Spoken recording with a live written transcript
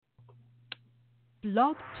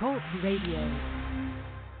Blog Talk Radio.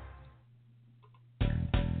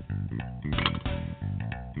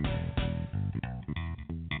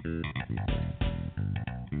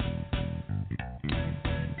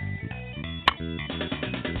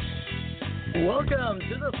 Welcome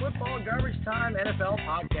to the Football Garbage Time NFL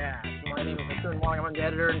podcast. My name is Mr. Long. I'm the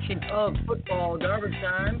editor-in-chief of Football Garbage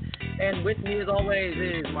Time. And with me, as always,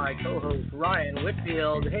 is my co-host, Ryan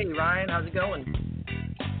Whitfield. Hey, Ryan, how's it going?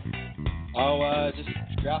 Just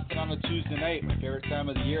drafting on a Tuesday night, my favorite time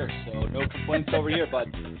of the year, so no complaints over here,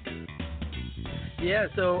 bud. Yeah,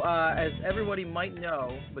 so as everybody might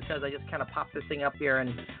know, because I just kind of popped this thing up here, and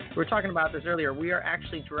we were talking about this earlier, we are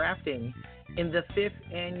actually drafting in the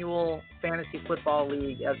 5th annual Fantasy Football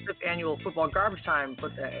League, 5th annual Football Garbage Time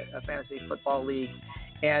Fantasy Football League.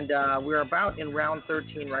 And we're about in round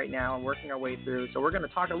 13 right now and working our way through. So we're going to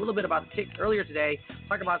talk a little bit about the picks earlier today,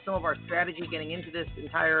 talk about some of our strategy getting into this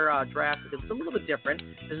entire draft, because it's a little bit different.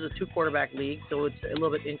 This is a 2-quarterback league, so it's a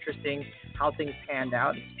little bit interesting how things panned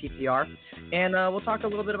out. It's PPR. And we'll talk a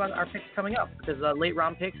little bit about our picks coming up, because late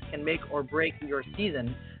round picks can make or break your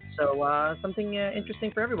season. So something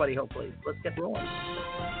interesting for everybody, hopefully. Let's get rolling.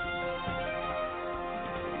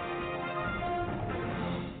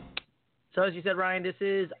 So as you said, Ryan, this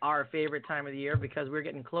is our favorite time of the year because we're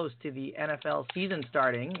getting close to the NFL season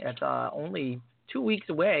starting. It's only 2 weeks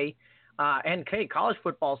away. And college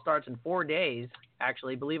football starts in 4 days,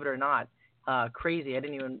 actually, believe it or not. Crazy. I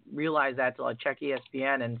didn't even realize that until I checked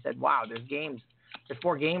ESPN and said, wow, there's games. There's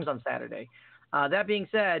 4 games on Saturday. That being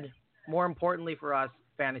said, more importantly for us,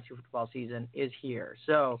 fantasy football season is here.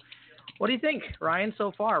 So what do you think, Ryan,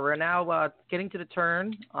 so far? We're now getting to the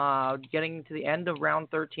turn, getting to the end of round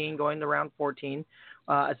 13, going to round 14.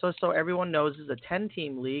 So everyone knows this is a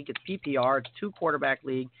 10-team league. It's PPR. It's a 2-quarterback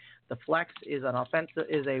league. The flex is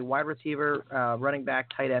a wide receiver, running back,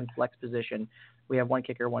 tight end flex position. We have 1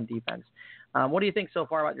 kicker, 1 defense. What do you think so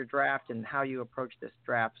far about your draft and how you approach this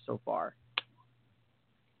draft so far?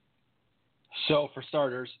 So for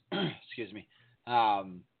starters, excuse me, I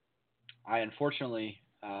unfortunately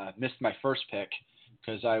missed my first pick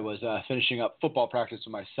because I was finishing up football practice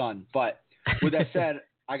with my son. But with that said,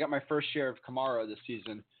 I got my first share of Kamara this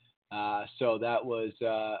season, so that was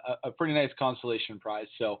a pretty nice consolation prize.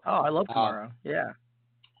 So I love Kamara. Yeah.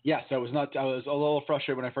 Yes, I was a little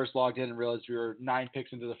frustrated when I first logged in and realized we were 9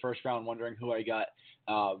 picks into the first round, wondering who I got.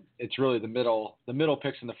 It's really the middle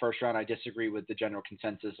picks in the first round. I disagree with the general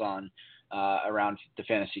consensus on around the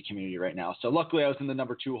fantasy community right now. So luckily, I was in the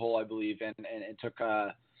number 2 hole, I believe, and took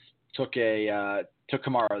Kamara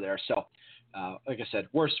there. So like I said,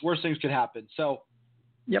 worse things could happen. So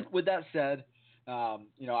yep. With that said,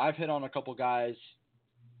 I've hit on a couple guys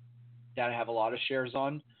that I have a lot of shares of,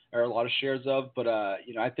 but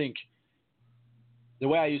I think the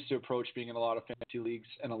way I used to approach being in a lot of fantasy leagues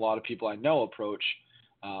and a lot of people I know approach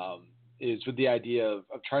is with the idea of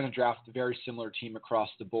trying to draft a very similar team across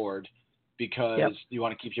the board because you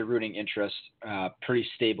want to keep your rooting interest pretty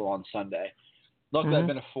stable on Sunday. Luckily, I've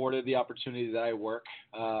been afforded the opportunity that I work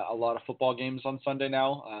a lot of football games on Sunday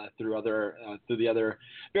now through the other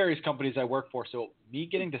various companies I work for. So me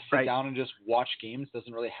getting to sit down and just watch games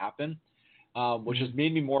doesn't really happen. Which has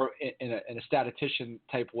made me more in a statistician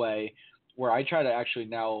type way where I try to actually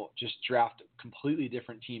now just draft completely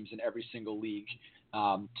different teams in every single league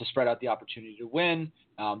to spread out the opportunity to win,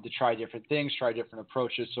 to try different things, try different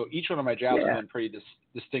approaches. So each one of my drafts have been pretty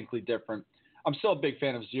distinctly different. I'm still a big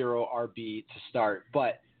fan of 0 RB to start,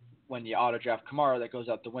 but when you auto draft Kamara, that goes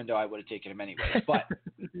out the window. I would have taken him anyway. But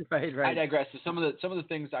right. I digress. So some of the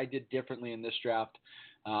things I did differently in this draft.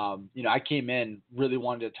 I came in really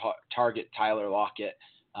wanted to target Tyler Lockett.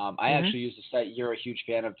 I actually used a site you're a huge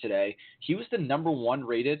fan of today. He was the number 1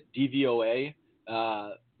 rated DVOA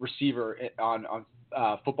receiver on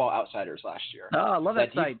Football Outsiders last year. Oh, I love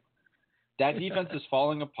that site. That defense is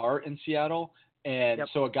falling apart in Seattle. And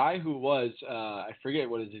so a guy who was, I forget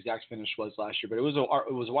what his exact finish was last year, but it was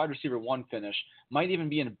a wide receiver 1 finish, might even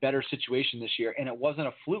be in a better situation this year. And it wasn't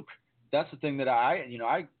a fluke. That's the thing that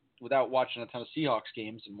I without watching a ton of Seahawks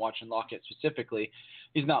games and watching Lockett specifically,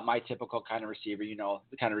 he's not my typical kind of receiver.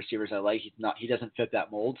 The kind of receivers I like. He doesn't fit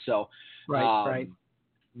that mold. So,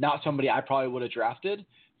 not somebody I probably would have drafted,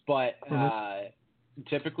 but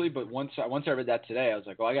typically. But once I read that today, I was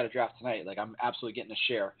like, well, I got to draft tonight. Like I'm absolutely getting a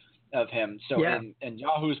share of him. So in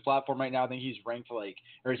Yahoo's platform right now, I think he's ranked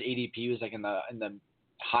his ADP was like in the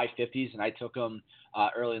high 50s, and I took him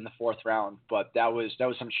early in the 4th round. But that was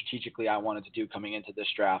something strategically I wanted to do coming into this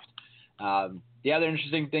draft. The other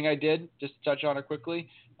interesting thing I did, just to touch on it quickly,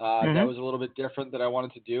 that was a little bit different that I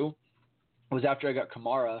wanted to do, was after I got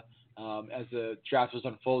Kamara, as the draft was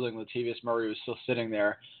unfolding, Latavius Murray was still sitting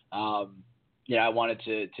there. I wanted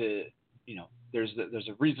to there's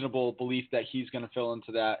a reasonable belief that he's going to fill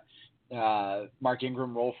into that Mark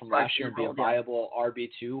Ingram role from last year and be a viable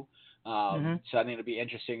RB2. So I think it'll be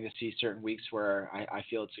interesting to see certain weeks where I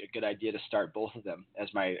feel it's a good idea to start both of them as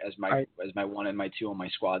my one and my two on my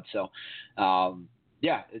squad. So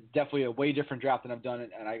it's definitely a way different draft than I've done,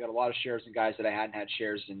 and I got a lot of shares in guys that I hadn't had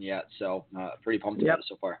shares in yet. So pretty pumped about it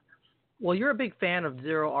so far. Well, you're a big fan of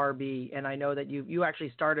zero RB, and I know that you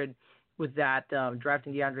actually started with that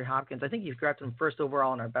drafting DeAndre Hopkins. I think you drafted him first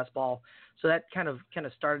overall in our best ball. So that kind of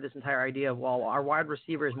started this entire idea of, our wide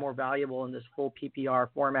receiver is more valuable in this full PPR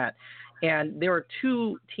format. And there were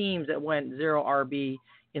two teams that went zero RB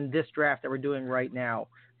in this draft that we're doing right now.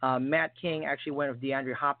 Matt King actually went with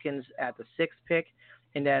DeAndre Hopkins at the 6th pick.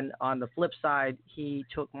 And then on the flip side, he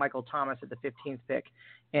took Michael Thomas at the 15th pick.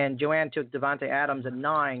 And Joanne took Devontae Adams at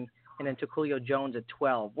 9 and then took Julio Jones at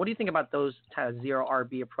 12. What do you think about those kind of zero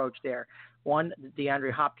RB approach there? One,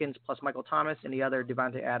 DeAndre Hopkins plus Michael Thomas, and the other,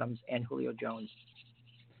 Devontae Adams and Julio Jones.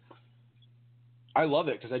 I love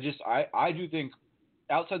it because I do think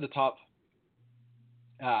outside the top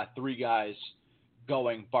 3 guys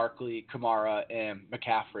going, Barkley, Kamara, and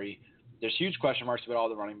McCaffrey, there's huge question marks about all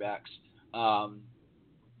the running backs.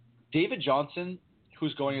 David Johnson,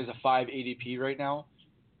 who's going as a 5 ADP right now,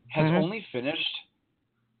 has only finished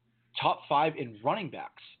top 5 in running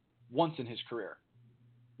backs once in his career.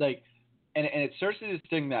 And it starts to this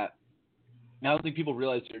thing that I don't think people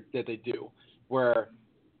realize that they do, where,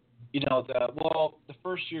 the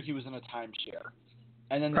first year he was in a timeshare,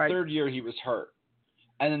 and then the third year he was hurt,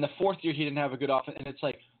 and then the fourth year he didn't have a good offense, and it's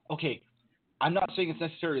like, okay, I'm not saying it's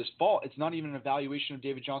necessarily his fault. It's not even an evaluation of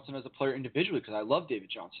David Johnson as a player individually, because I love David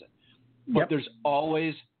Johnson. But there's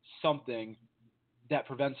always something that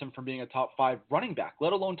prevents him from being a top 5 running back,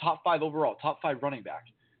 let alone top 5 overall, top 5 running back.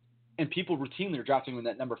 And people routinely are drafting him in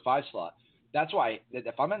that number 5 slot. That's why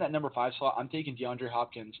if I'm in that number 5 slot, I'm taking DeAndre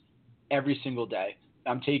Hopkins every single day.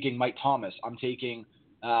 I'm taking Mike Thomas. I'm taking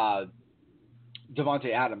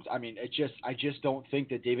Devontae Adams. I mean, I just don't think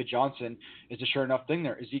that David Johnson is a sure enough thing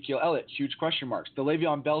there. Ezekiel Elliott, huge question marks. The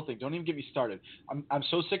Le'Veon Bell thing, don't even get me started. I'm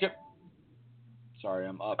so sick of. Sorry,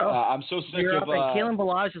 I'm up. I'm so sick of. Kalen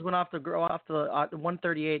Ballage just went off the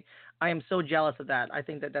 138. I am so jealous of that. I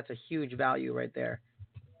think that's a huge value right there.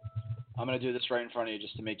 I'm gonna do this right in front of you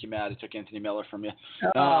just to make you mad. I took Anthony Miller from you.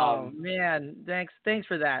 Oh man, thanks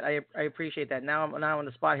for that. I appreciate that. Now I'm on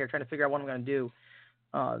the spot here trying to figure out what I'm gonna do.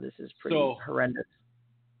 This is pretty horrendous.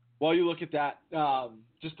 While you look at that,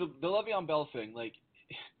 just the Le'Veon Bell thing, like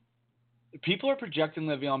people are projecting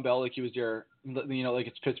Le'Veon Bell like he was like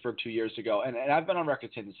it's Pittsburgh 2 years ago, and I've been on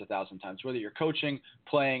record saying this 1,000 times. Whether you're coaching,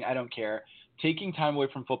 playing, I don't care. Taking time away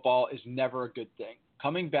from football is never a good thing.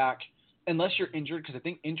 Coming back, unless you're injured, because I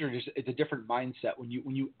think injured is a different mindset. When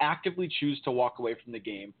you actively choose to walk away from the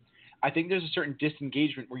game, I think there's a certain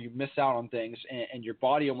disengagement where you miss out on things and your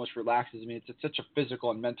body almost relaxes. I mean, it's such a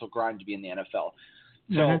physical and mental grind to be in the NFL.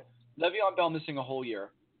 So Le'Veon Bell missing a whole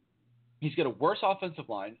year. He's got a worse offensive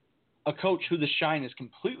line, a coach who the shine is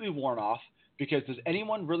completely worn off, because does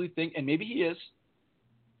anyone really think, and maybe he is,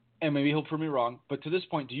 and maybe he'll prove me wrong, but to this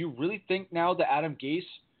point, do you really think now that Adam Gase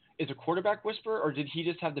is a quarterback whisperer, or did he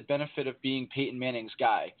just have the benefit of being Peyton Manning's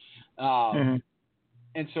guy?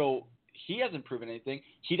 And so he hasn't proven anything.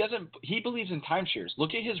 He believes in timeshares.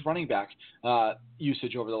 Look at his running back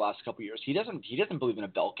usage over the last couple of years. He doesn't believe in a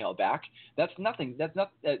bell cow back. That's nothing.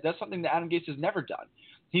 That's something that Adam Gase has never done.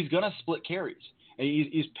 He's gonna split carries. And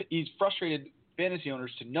he's frustrated fantasy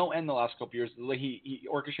owners to no end the last couple of years, the way he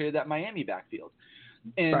orchestrated that Miami backfield.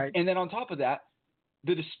 And then on top of that,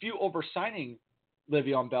 the dispute over signing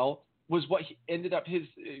Le'Veon Bell was what ended up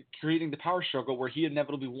creating the power struggle where he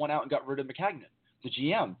inevitably won out and got rid of McCagnon, the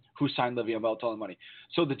GM, who signed Le'Veon Bell to all the money.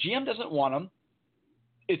 So the GM doesn't want him.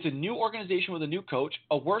 It's a new organization with a new coach,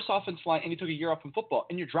 a worse offensive line, and he took a year off from football.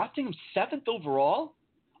 And you're drafting him 7th overall?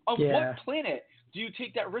 On what planet do you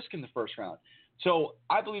take that risk in the first round? So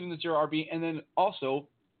I believe in the zero RB. And then also,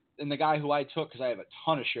 in the guy who I took, because I have a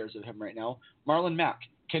ton of shares of him right now, Marlon Mack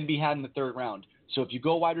can be had in the 3rd round. So if you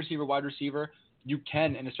go wide receiver, you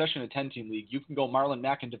can, and especially in a 10-team league, you can go Marlon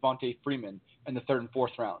Mack and Devontae Freeman in the 3rd and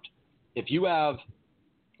 4th round. If you have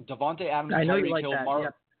Devontae Adams, Tyreek Hill,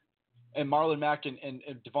 and Marlon Mack and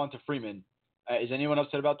Devonta Freeman, is anyone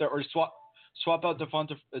upset about that? Or swap out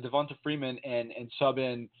Devonta Freeman and sub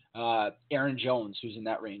in Aaron Jones, who's in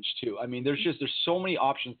that range too. I mean, there's so many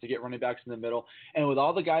options to get running backs in the middle, and with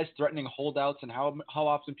all the guys threatening holdouts and how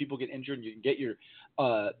often people get injured, and you can get your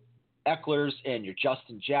Ecklers and your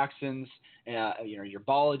Justin Jacksons, your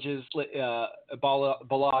Ballages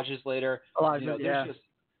later.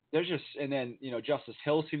 There's just, and then Justice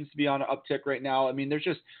Hill seems to be on an uptick right now. I mean, there's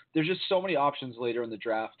just so many options later in the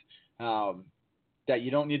draft that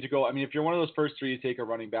you don't need to go. I mean, if you're one of those first three, you take a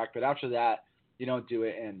running back, but after that, you don't do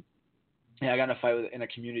it. And I got in a fight in a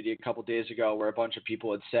community a couple days ago where a bunch of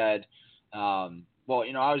people had said, well,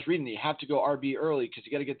 I was reading that you have to go RB early because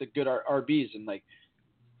you got to get the good RBs, and like.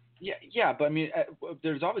 Yeah, but I mean,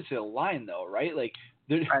 there's obviously a line though, right? Like,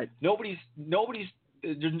 right.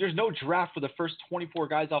 There's no draft for the first 24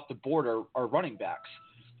 guys off the board are running backs.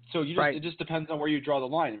 So it just depends on where you draw the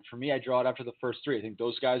line. And for me, I draw it after the first three. I think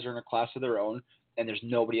those guys are in a class of their own, and there's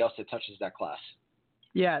nobody else that touches that class.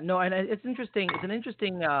 Yeah, no, and it's interesting. It's an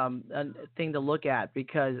interesting thing to look at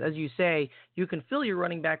because, as you say, you can fill your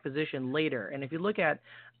running back position later. And if you look at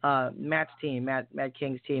Matt's team, Matt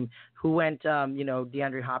King's team, who went,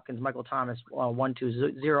 DeAndre Hopkins, Michael Thomas,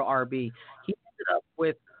 1-2-0 RB. He ended up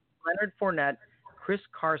with Leonard Fournette, Chris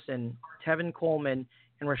Carson, Tevin Coleman,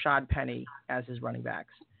 and Rashad Penny as his running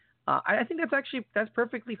backs. I think that's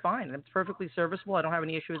perfectly fine. That's perfectly serviceable. I don't have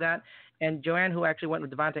any issue with that. And Joanne, who actually went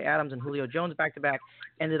with Devontae Adams and Julio Jones back-to-back,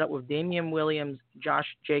 ended up with Damian Williams, Josh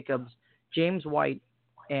Jacobs, James White,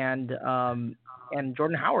 and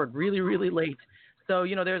Jordan Howard really, really late. So,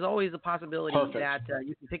 there's always a possibility that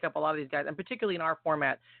you can pick up a lot of these guys, and particularly in our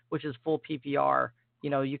format, which is full PPR,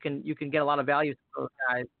 you can get a lot of value from those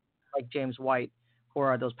guys like James White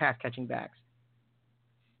or those pass-catching backs.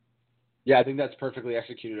 Yeah, I think that's perfectly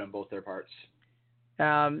executed on both their parts.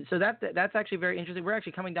 So that's actually very interesting. We're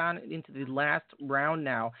actually coming down into the last round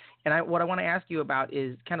now, and what I want to ask you about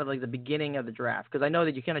is kind of like the beginning of the draft, because I know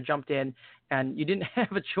that you kind of jumped in and you didn't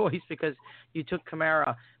have a choice because you took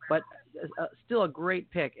Kamara, but still a great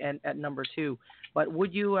pick at number 2. But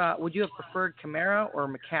would you have preferred Kamara or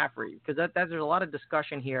McCaffrey? Because there's a lot of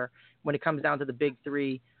discussion here when it comes down to the big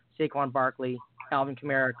three: Saquon Barkley, Alvin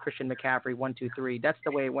Kamara, Christian McCaffrey, 1, 2, 3. That's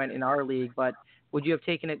the way it went in our league. But would you have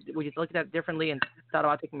taken it? Would you look at that differently and thought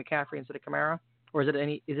about taking McCaffrey instead of Kamara, or is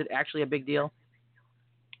it actually a big deal?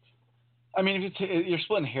 I mean, if you're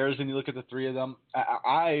splitting hairs and you look at the three of them,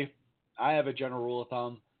 I have a general rule of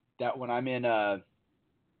thumb that when I'm in a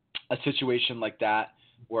situation like that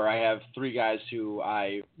where I have three guys who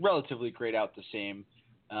I relatively grade out the same,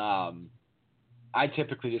 I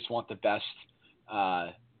typically just want the best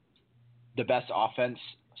offense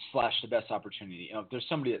 / the best opportunity. If there's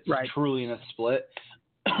somebody that's truly in a split,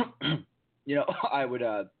 I would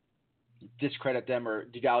discredit them or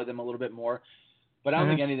devalue them a little bit more. But I don't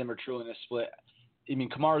think any of them are truly in a split. I mean,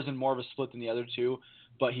 Kamara's in more of a split than the other two,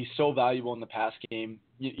 but he's so valuable in the pass game.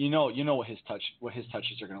 You know what his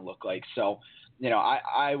touches are going to look like. So,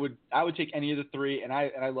 I would take any of the three, and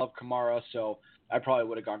I love Kamara, so I probably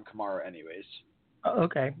would have gone Kamara anyways.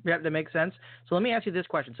 Okay, yeah, that makes sense. So let me ask you this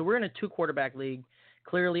question. So we're in a 2-quarterback league.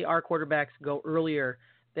 Clearly, our quarterbacks go earlier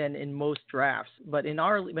than in most drafts. But in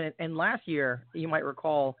last year, you might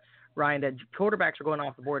recall, Ryan, that quarterbacks are going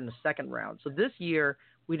off the board in the second round. So this year,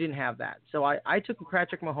 we didn't have that. So I took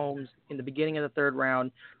Patrick Mahomes in the beginning of the third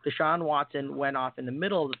round. Deshaun Watson went off in the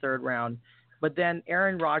middle of the third round. But then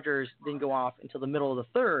Aaron Rodgers didn't go off until the middle of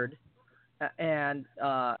the third. And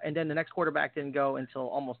then the next quarterback didn't go until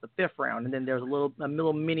almost the fifth round, and then there was a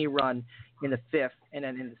little mini run in the fifth, and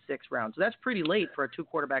then in the sixth round. So that's pretty late for a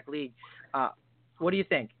 2-quarterback league. What do you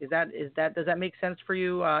think? Does that make sense for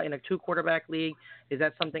you in a 2-quarterback league? Is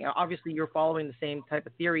that something? Obviously, you're following the same type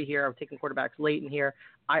of theory here of taking quarterbacks late in here.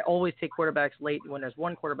 I always take quarterbacks late when there's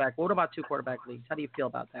 1 quarterback. What about 2-quarterback leagues? How do you feel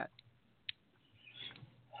about that?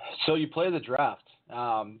 So you play the draft.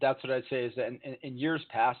 That's what I'd say is that in years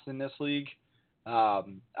past in this league, I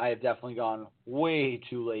have definitely gone way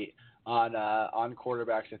too late on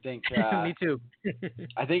quarterbacks. I think me too.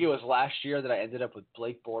 I think it was last year that I ended up with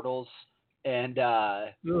Blake Bortles and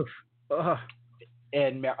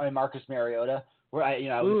Marcus Mariota, where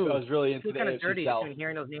I was really into the kind of AFC dirty South.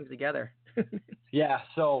 hearing those names together. Yeah.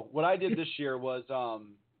 So what I did this year was,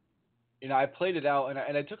 I played it out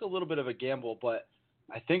and I took a little bit of a gamble, but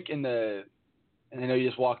I think and I know you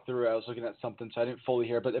just walked through, I was looking at something, so I didn't fully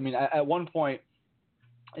hear. But, I mean, at one point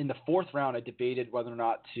in the 4th round, I debated whether or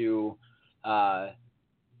not to I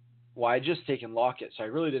had just taken Lockett, so I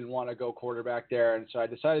really didn't want to go quarterback there. And so I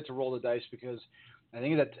decided to roll the dice because I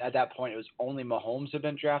think that at that point it was only Mahomes had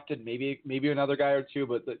been drafted, maybe another guy or two,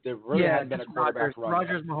 but there really hadn't been a quarterback run.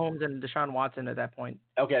 Rodgers, Mahomes, and Deshaun Watson at that point.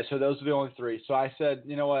 Okay, so those are the only 3. So I said,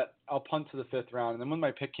 you know what, I'll punt to the 5th round. And then when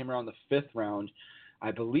my pick came around the 5th round,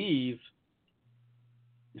 I believe –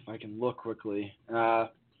 if I can look quickly.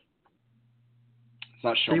 It's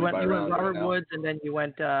not So showing you me went by round right Robert now. Woods, and then you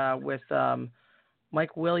went with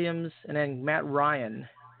Mike Williams, and then Matt Ryan.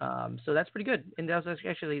 So that's pretty good. And that was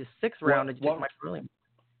actually the sixth round that you took Mike Williams.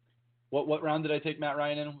 What round did I take Matt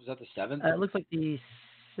Ryan in? Was that the 7th? It looks like the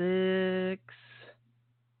 6th.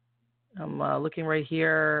 I'm looking right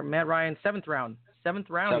here. Matt Ryan, 7th round. 7th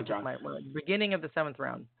round. Beginning of the 7th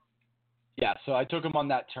round. Yeah, so I took him on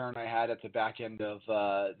that turn I had at the back end of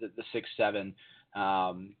the 6-7.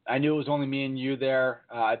 I knew it was only me and you there.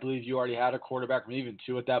 I believe you already had a quarterback, maybe even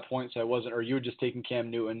 2 at that point, so I wasn't, or you were just taking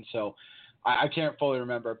Cam Newton. So I can't fully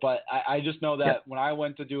remember, but I just know that when I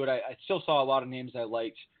went to do it, I still saw a lot of names I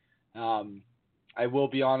liked. I will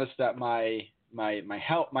be honest that my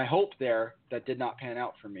hope there that did not pan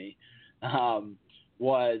out for me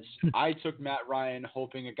was I took Matt Ryan,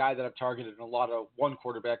 hoping a guy that I've targeted in a lot of one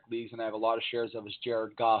quarterback leagues and I have a lot of shares of is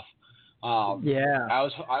Jared Goff. I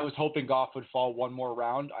was hoping Goff would fall one more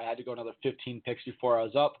round. I had to go another 15 picks before I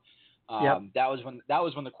was up. That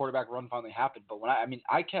was when the quarterback run finally happened. But I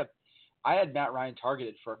had Matt Ryan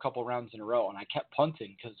targeted for a couple rounds in a row, and I kept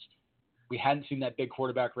punting because we hadn't seen that big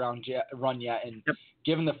quarterback run yet. And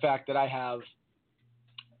given the fact that I have,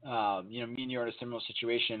 me and you are in a similar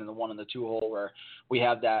situation in the 1 and the 2 hole where we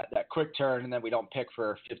have that quick turn and then we don't pick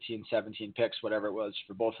for 15, 17 picks, whatever it was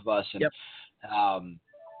for both of us. And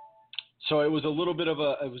so it was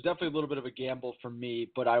definitely a little bit of a gamble for me,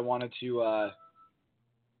 but I wanted to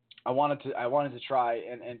try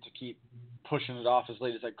and to keep pushing it off as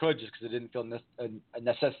late as I could, just because I didn't feel a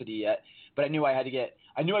necessity yet. But I knew I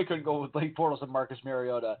couldn't go with Blake Bortles and Marcus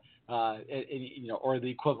Mariota, or the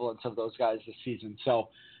equivalents of those guys this season. So,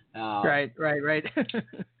 right.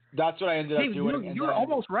 That's what I ended up doing. You were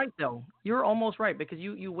almost right, though. You were almost right because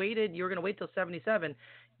you waited. You were going to wait till 77.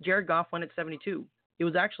 Jared Goff went at 72. It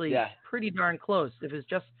was actually pretty darn close. It was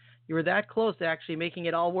just you were that close to actually making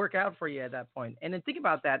it all work out for you at that point. And then think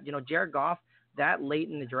about that. Jared Goff that late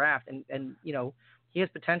in the draft, and he has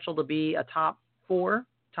potential to be a top 4,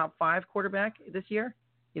 top 5 quarterback this year.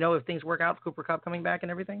 If things work out, Cooper Kupp coming back and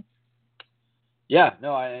everything. Yeah,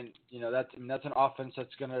 no, that's an offense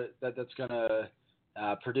that's gonna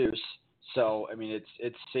produce. So I mean,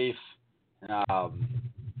 it's safe.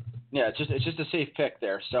 It's just a safe pick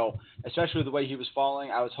there. So especially the way he was falling,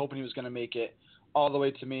 I was hoping he was going to make it all the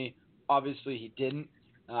way to me. Obviously, he didn't.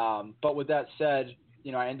 But with that said,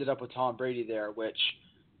 I ended up with Tom Brady there, which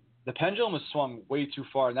the pendulum has swung way too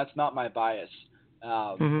far, and that's not my bias.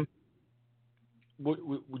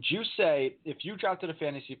 Would you say if you drafted a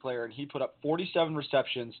fantasy player and he put up 47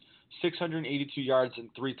 receptions, 682 yards, and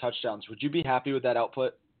 3 touchdowns, would you be happy with that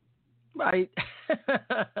output? I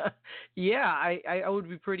would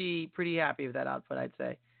be pretty happy with that output, I'd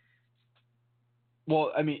say.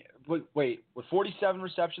 Well, I mean, wait, with 47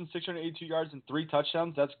 receptions, 682 yards, and 3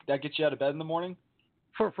 touchdowns, that gets you out of bed in the morning?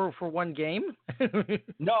 For one game?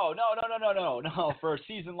 No, for a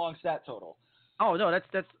season-long stat total. Oh no,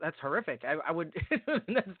 that's horrific. I would.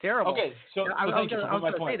 That's terrible. Okay, so I was going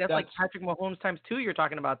to say that's like Patrick Mahomes times 2 you're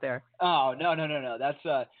talking about there. Oh no.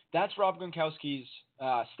 That's Rob Gronkowski's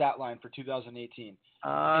stat line for 2018.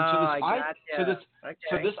 So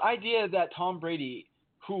this idea that Tom Brady,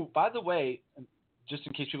 who by the way, just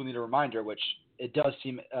in case people need a reminder, which it does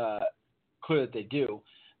seem clear that they do,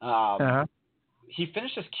 he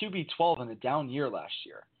finished as QB 12 in a down year last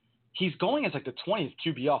year. He's going as like the 20th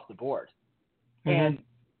QB off the board. And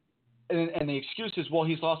the excuse is, well,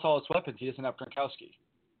 he's lost all his weapons. He doesn't have Gronkowski.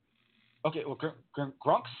 Okay, well,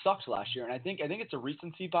 Gronk sucked last year, and I think it's a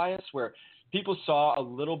recency bias where people saw a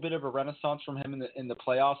little bit of a renaissance from him in the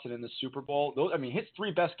playoffs and in the Super Bowl. His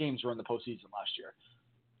 3 best games were in the postseason last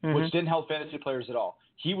year, which didn't help fantasy players at all.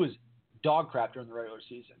 He was dog crap during the regular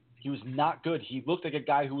season. He was not good. He looked like a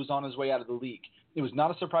guy who was on his way out of the league. It was not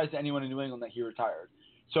a surprise to anyone in New England that he retired.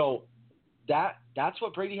 So that's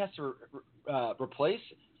what Brady has to replace.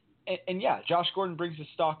 And Josh Gordon brings his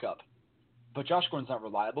stock up. But Josh Gordon's not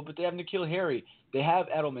reliable. But they have N'Keal Harry. They have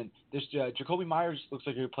Edelman. There's Jacoby Myers looks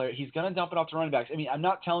like a good player. He's going to dump it off to running backs. I mean, I'm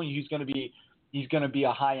not telling you he's going to be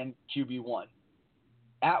a high-end QB1.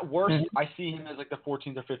 At worst, I see him as like the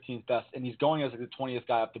 14th or 15th best, and he's going as like the 20th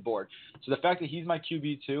guy off the board. So the fact that he's my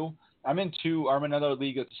QB2, I'm in another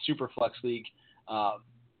league, it's a super flex league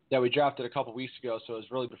that we drafted a couple weeks ago. So it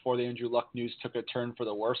was really before the Andrew Luck news took a turn for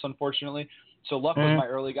the worse, unfortunately. So Luck was my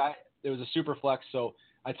early guy. It was a super flex, so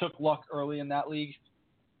I took Luck early in that league,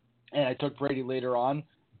 and I took Brady later on.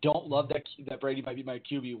 Don't love that Brady might be my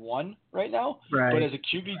QB1 right now, but as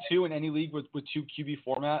a QB2 in any league with 2 QB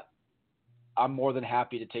format, I'm more than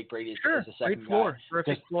happy to take Brady as a second guy.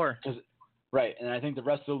 Terrific floor. Right, and I think the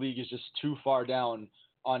rest of the league is just too far down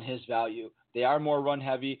on his value. They are more run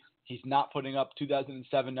heavy. He's not putting up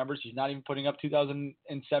 2007 numbers. He's not even putting up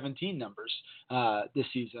 2017 numbers this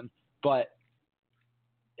season. But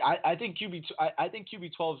I think QB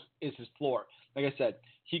 12 is his floor. Like I said,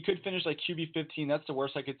 he could finish like QB 15. That's the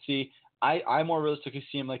worst I could see. I more realistically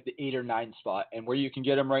see him like the 8 or 9 spot, and where you can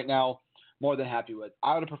get him right now, more than happy with.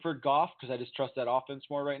 I would have preferred Goff because I just trust that offense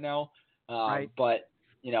more right now. Right. But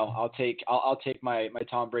I'll take my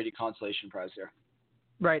Tom Brady consolation prize there.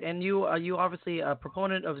 Right, and you obviously a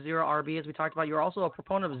proponent of zero RB, as we talked about. You're also a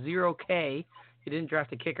proponent of 0K. You didn't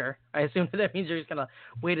draft a kicker. I assume that means you're just gonna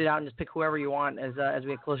wait it out and just pick whoever you want as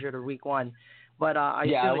we get closer to week 1. But that's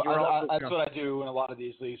what I do in a lot of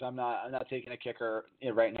these leagues. I'm not taking a kicker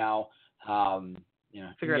right now.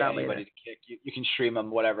 Figure it out later. To kick. You can stream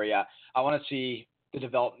them, whatever. Yeah, I want to see the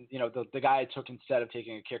development. The guy I took instead of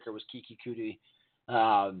taking a kicker was Kiki Kuti.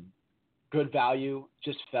 Good value,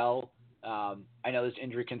 just fell. I know there's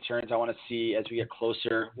injury concerns. I want to see as we get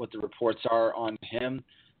closer what the reports are on him.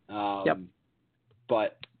 Yep.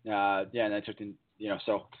 But and I took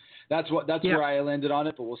so that's where I landed on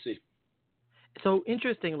it. But we'll see. So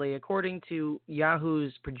interestingly, according to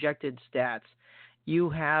Yahoo's projected stats, you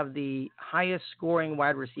have the highest scoring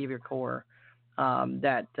wide receiver core.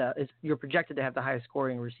 You're projected to have the highest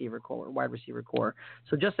scoring wide receiver core.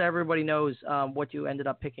 So just so everybody knows what you ended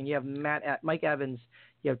up picking, you have Mike Evans,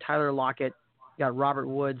 you have Tyler Lockett, you got Robert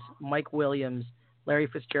Woods, Mike Williams, Larry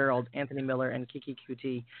Fitzgerald, Anthony Miller, and Kiki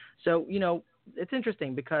Kuti. So it's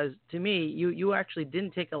interesting because to me, you actually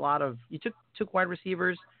didn't take a lot of you took wide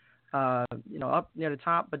receivers. Up near the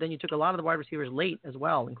top, but then you took a lot of the wide receivers late as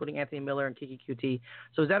well, including Anthony Miller and Kiki Kuti.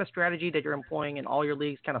 So is that a strategy that you're employing in all your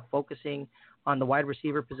leagues, kind of focusing on the wide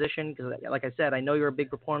receiver position? Because like I said, I know you're a big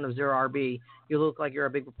proponent of zero RB. You look like you're a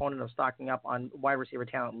big proponent of stocking up on wide receiver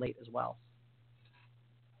talent late as well.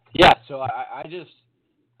 Yeah, so I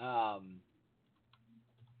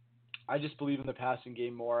just believe in the passing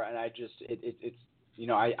game more, and I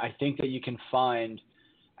think that you can find.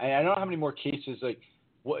 I don't know how many more cases like.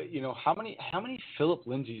 How many Phillip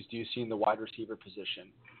Lindsays do you see in the wide receiver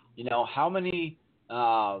position? How many,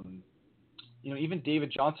 even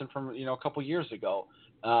David Johnson from, a couple years ago,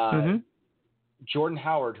 Jordan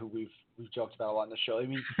Howard, who we've joked about a lot in the show. I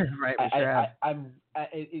mean, right,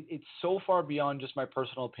 it's so far beyond just my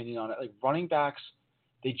personal opinion on it. Like running backs,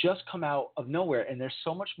 they just come out of nowhere, and there's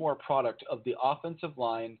so much more product of the offensive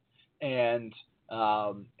line and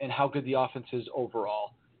how good the offense is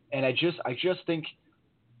overall. And I just think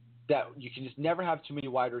that you can just never have too many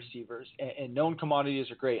wide receivers, and known commodities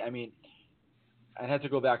are great. I mean, I'd have to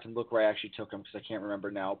go back and look where I actually took him because I can't remember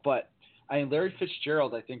now. But Larry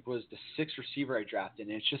Fitzgerald, I think, was the 6th receiver I drafted,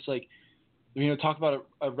 and it's just like, talk about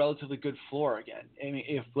a relatively good floor again. I mean,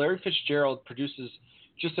 if Larry Fitzgerald produces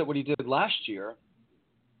just at what he did last year,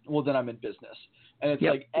 well, then I'm in business. And it's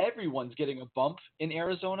like everyone's getting a bump in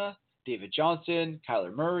Arizona. David Johnson,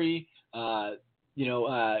 Kyler Murray,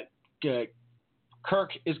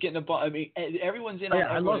 Kirk is getting a bump. I mean, everyone's in on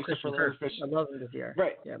everyone except for Larry Fitzgerald. I love him this year.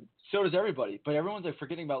 Right. Yeah. So does everybody. But everyone's like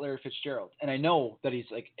forgetting about Larry Fitzgerald. And I know that he's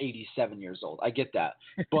like 87 years old. I get that.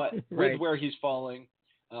 But right. With where he's falling,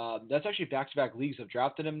 that's actually back-to-back leagues have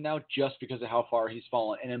drafted him now just because of how far he's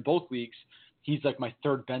fallen. And in both leagues, he's like my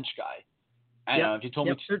 3rd bench guy. And if you told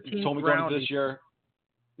me going into this year,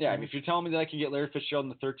 I mean, if you're telling me that I can get Larry Fitzgerald in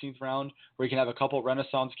the 13th round, where he can have a couple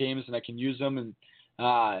Renaissance games and I can use them, and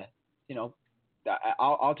I'll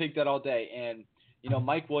take that all day. And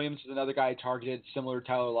Mike Williams is another guy I targeted, similar to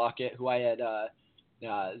Tyler Lockett, who I had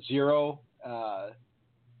 0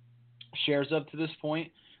 shares of to this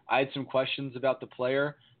point. I had some questions about the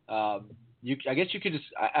player. I guess you could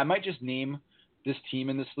I might just name this team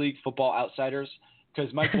in this league Football Outsiders,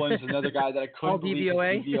 because Mike Williams is another guy that I couldn't believe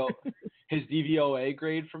his DVOA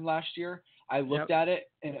grade from last year. I looked at it,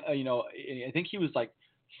 and I think he was like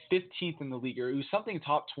 15th in the league, or it was something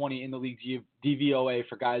top 20 in the league DVOA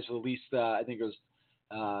for guys with at least I think it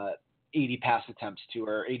was 80 pass attempts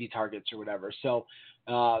or 80 targets or whatever. So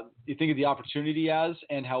you think of the opportunity he has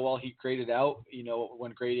and how well he graded out,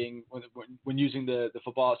 when grading, when using the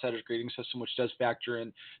Football Outsiders grading system, which does factor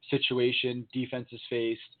in situation, defenses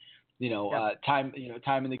faced, time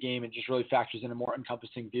in the game, and just really factors in a more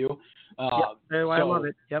encompassing view. I love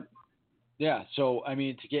it. Yep. Yeah. So, I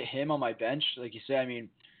mean, to get him on my bench, like you say, I mean,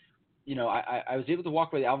 I was able to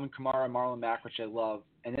walk away with Alvin Kamara and Marlon Mack, which I love.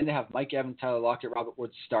 And then they have Mike Evans, Tyler Lockett, Robert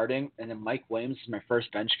Woods starting. And then Mike Williams is my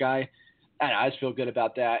first bench guy. And I just feel good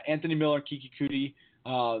about that. Anthony Miller and Kiki Kuti.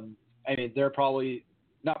 I mean, they're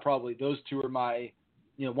those two are my,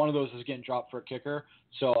 one of those is getting dropped for a kicker.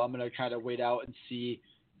 So I'm going to kind of wait out and see.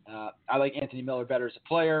 I like Anthony Miller better as a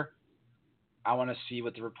player. I want to see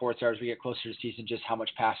what the reports are as we get closer to the season, just how much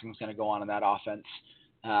passing is going to go on in that offense.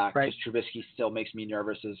 Because Right. Trubisky still makes me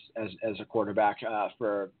nervous as a quarterback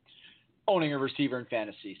for owning a receiver in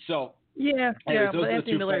fantasy. So, Yeah, anyways, yeah, those but are the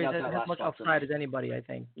Anthony two Miller playing out has that as last much spot for upside me. as anybody, I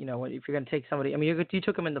think. You know, if you're going to take somebody, I mean, you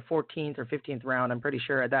took him in the 14th or 15th round. I'm pretty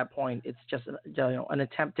sure at that point it's just an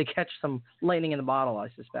attempt to catch some lightning in the bottle, I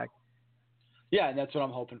suspect. Yeah, and that's what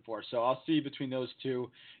I'm hoping for. So I'll see between those two.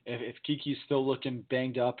 If Kiki's still looking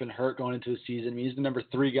banged up and hurt going into the season, I mean, he's the number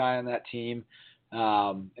 3 guy on that team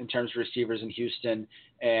in terms of receivers in Houston.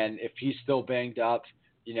 And if he's still banged up,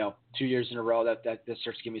 2 years in a row, that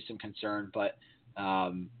starts to give me some concern. But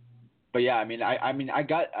yeah, I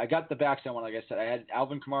got the backs I want. Like I said, I had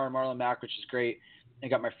Alvin Kamara and Marlon Mack, which is great. I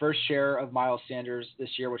got my first share of Miles Sanders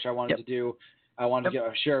this year, which I wanted to do. I wanted to get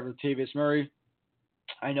a share of Latavius Murray.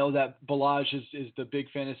 I know that Balaj is the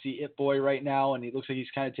big fantasy it boy right now, and he looks like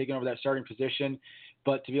he's kind of taking over that starting position.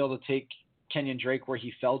 But to be able to take Kenyon Drake where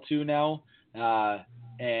he fell to now,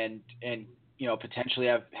 and potentially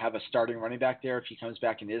have a starting running back there if he comes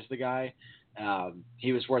back and is the guy,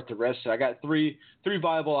 he was worth the risk. So I got three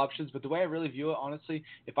viable options. But the way I really view it, honestly,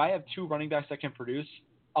 if I have 2 running backs that can produce,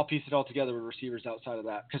 I'll piece it all together with receivers outside of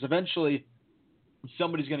that, because eventually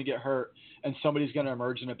somebody's going to get hurt and somebody's going to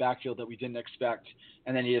emerge in a backfield that we didn't expect,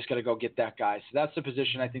 and then you just got to go get that guy. So that's the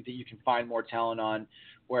position I think that you can find more talent on,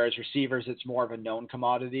 whereas receivers, it's more of a known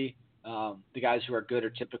commodity. The guys who are good are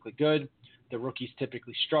typically good. The rookies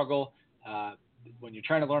typically struggle. When you're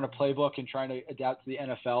trying to learn a playbook and trying to adapt to the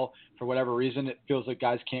NFL, for whatever reason, it feels like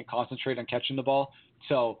guys can't concentrate on catching the ball.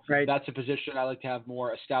 So That's a position I like to have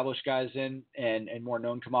more established guys in and more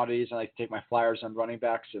known commodities. I like to take my flyers on running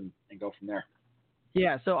backs and go from there.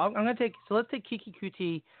 Yeah, so let's take Kiki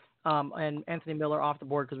Kuti and Anthony Miller off the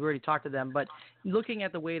board because we already talked to them. But looking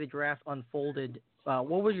at the way the draft unfolded,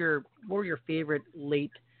 what were your favorite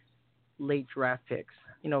late draft picks?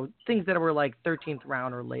 Things that were like 13th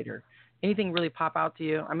round or later. Anything really pop out to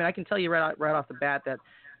you? I mean, I can tell you right off the bat that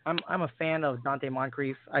I'm a fan of Dante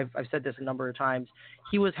Moncrief. I've said this a number of times.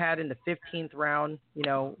 He was had in the 15th round.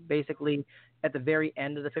 Basically at the very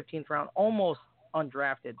end of the 15th round, almost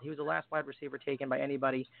undrafted. He was the last wide receiver taken by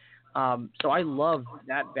anybody. So I love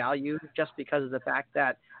that value just because of the fact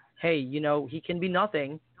that, hey, he can be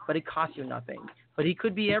nothing, but it costs you nothing. But he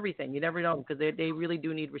could be everything. You never know because they really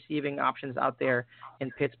do need receiving options out there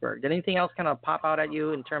in Pittsburgh. Did anything else kind of pop out at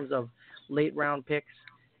you in terms of late round picks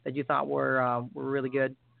that you thought were really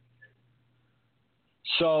good?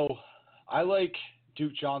 So I like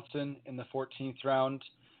Duke Johnson in the 14th round.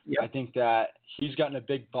 Yep. I think that he's gotten a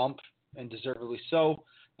big bump, and deservedly so,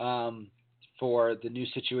 for the new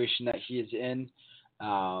situation that he is in.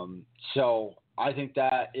 So I think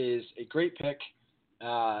that is a great pick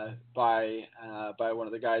by one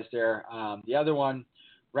of the guys there. The other one,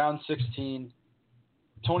 round 16,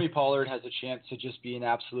 Tony Pollard has a chance to just be an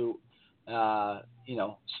absolute,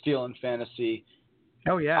 steal in fantasy.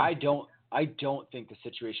 Oh yeah. I don't think the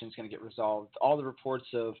situation is going to get resolved. All the reports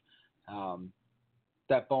of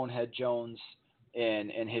that bonehead Jones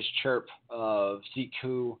and his chirp of Zeke,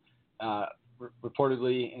 who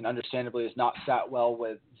reportedly and understandably has not sat well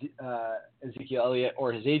with Ezekiel Elliott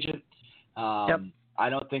or his agent. Yep. I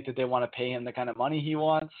don't think that they want to pay him the kind of money he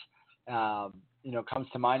wants. Comes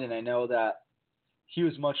to mind, and I know that he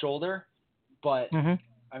was much older, but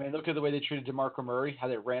I mean, look at the way they treated DeMarco Murray, how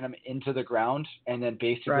they ran him into the ground, and then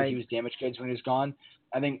basically he was damaged goods when he was gone.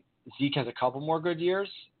 I think Zeke has a couple more good years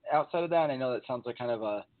outside of that, and I know that sounds like kind of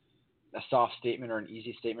a soft statement or an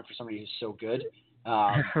easy statement for somebody who's so good.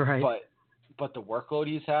 Right. But the workload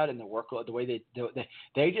he's had and the way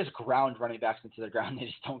they just ground running backs into the ground. They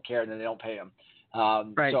just don't care, and then they don't pay them.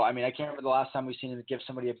 Right. So, I mean, I can't remember the last time we've seen him give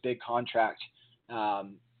somebody a big contract.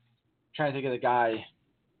 Trying to think of the guy.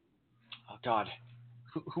 Oh, God.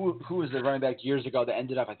 Who was the running back years ago that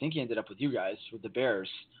ended up, I think he ended up with you guys, with the Bears.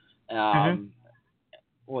 What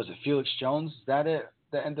was it, Felix Jones? Is that it?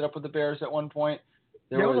 That ended up with the Bears at one point?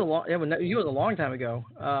 He was a long time ago.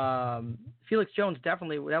 Felix Jones,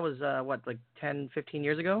 definitely. That was, 10, 15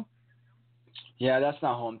 years ago? Yeah, that's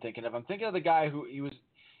not who I'm thinking of. I'm thinking of the guy who he was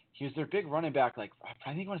their big running back, like,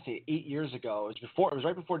 I think I want to say 8 years ago. It was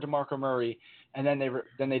right before DeMarco Murray, and then they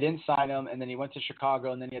didn't sign him, and then he went to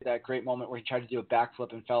Chicago, and then he had that great moment where he tried to do a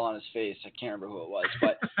backflip and fell on his face. I can't remember who it was,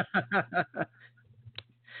 but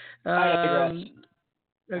I digress.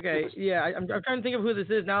 Okay, yeah, I'm trying to think of who this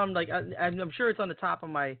is now. I'm like, I'm sure it's on the top of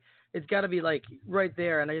my. It's got to be like right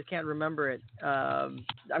there, and I just can't remember it. I'm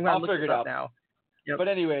gonna look it up now. Yep. But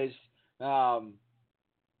anyways, I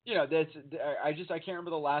can't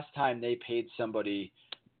remember the last time they paid somebody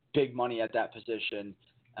big money at that position.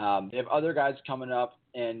 They have other guys coming up,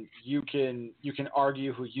 and you can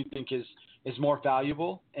argue who you think is more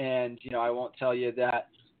valuable. And I won't tell you that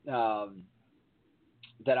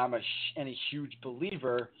that I'm any huge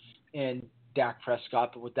believer in Dak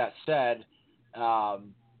Prescott. But with that said,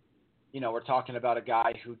 we're talking about a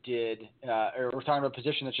guy who or we're talking about a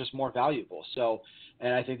position that's just more valuable. So,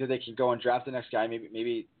 and I think that they can go and draft the next guy,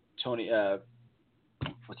 maybe Tony,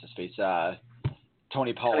 what's his face,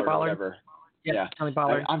 Tony Pollard or whatever. Yeah, Tony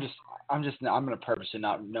Pollard. I'm going to purposely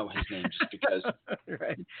not know his name just because.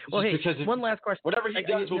 Right. Well, one last question. Whatever he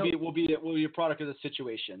does will be a product of the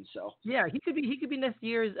situation. So. Yeah, he could be next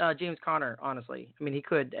year's James Conner. Honestly, I mean he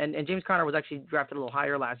could. And James Conner was actually drafted a little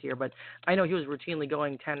higher last year, but I know he was routinely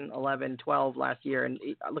going 10, 11, 12 last year, and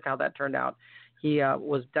look how that turned out. He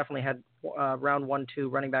was definitely had round 1, 2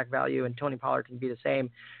 running back value, and Tony Pollard can be the same.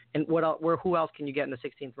 And who else can you get in the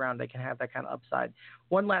 16th round that can have that kind of upside?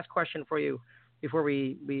 One last question for you before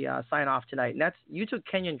we sign off tonight, and that's you took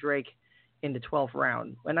Kenyon Drake in the 12th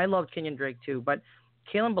round, and I loved Kenyon Drake too, but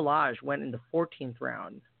Kalen Ballage went in the 14th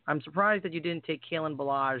round. I'm surprised that you didn't take Kalen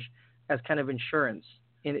Ballage as kind of insurance,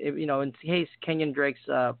 in case Kenyon Drake's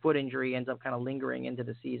foot injury ends up kind of lingering into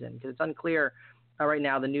the season, because it's unclear right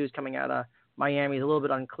now. The news coming out of Miami is a little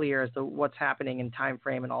bit unclear as to what's happening in time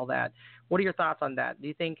frame and all that. What are your thoughts on that? Do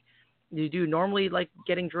you do normally like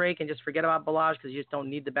getting Drake and just forget about Ballage because you just don't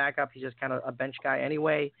need the backup? He's just kind of a bench guy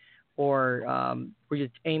anyway, or were you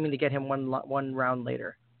aiming to get him one round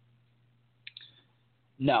later?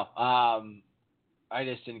 No, I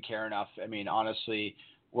just didn't care enough. I mean, honestly,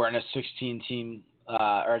 we're in a 16-team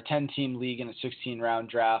or a 10-team league in a 16-round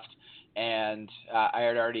draft, and I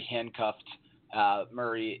had already handcuffed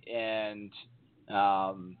Murray and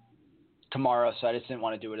Kamara, so I just didn't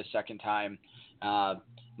want to do it a second time.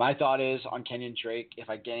 My thought is on Kenyon Drake, if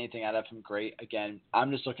I get anything out of him, great. Again, I'm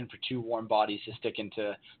just looking for 2 warm bodies to stick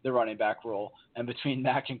into the running back role. And between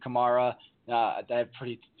Mack and Kamara, they have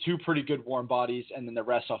two pretty good warm bodies, and then the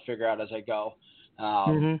rest I'll figure out as I go.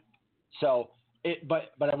 So,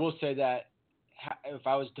 but I will say that if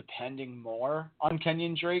I was depending more on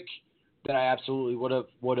Kenyon Drake, then I absolutely would have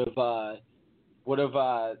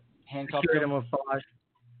handcuffed him. With Ballage.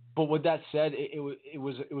 But with that said, it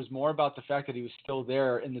was more about the fact that he was still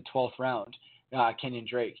there in the 12th round, Kenyon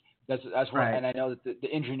Drake. That's one, right. And I know that the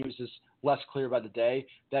injury news is less clear by the day.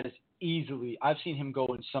 That is easily, I've seen him go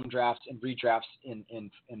in some drafts and redrafts in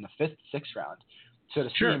the 5th, 6th round. So to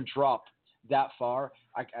see him drop that far,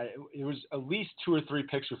 it was at least 2 or 3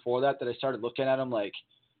 picks before that I started looking at him like,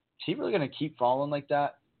 is he really going to keep falling like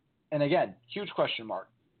that? And again, huge question mark.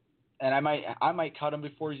 And I might cut him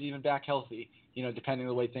before he's even back healthy, depending on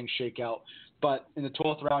the way things shake out. But in the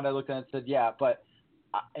 12th round, I looked at it and said, yeah. But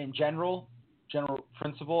in general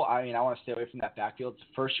principle, I want to stay away from that backfield. It's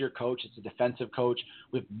a first-year coach. It's a defensive coach.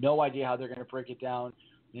 We have no idea how they're going to break it down.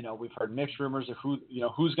 We've heard mixed rumors of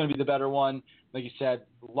who's going to be the better one. Like you said,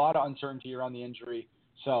 a lot of uncertainty around the injury.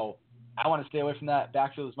 So I want to stay away from that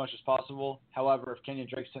backfield as much as possible. However, if Kenyon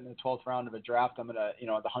Drake's sitting in the 12th round of a draft, I'm going to, at the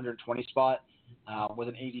 120 spot with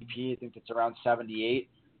an ADP, I think it's around 78.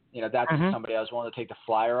 That's somebody I was willing to take the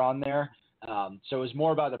flyer on there. So it was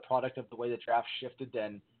more about the product of the way the draft shifted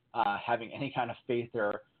than having any kind of faith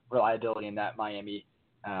or reliability in that Miami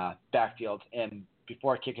backfield. And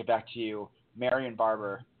before I kick it back to you, Marion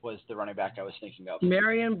Barber was the running back I was thinking of.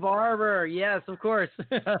 Marion Barber, yes, of course.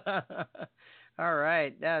 All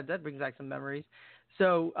right, that brings back some memories.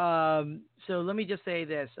 So let me just say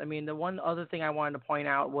this. I mean, the one other thing I wanted to point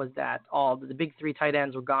out was that all the big 3 tight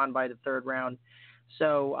ends were gone by the 3rd round.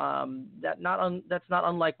 So that's not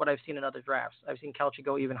unlike what I've seen in other drafts. I've seen Kelce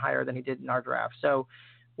go even higher than he did in our draft. So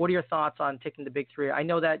what are your thoughts on taking the big 3? I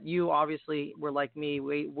know that you obviously were like me,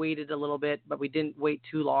 waited a little bit, but we didn't wait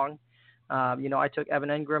too long. I took Evan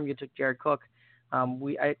Engram, you took Jared Cook.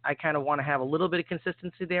 I kind of want to have a little bit of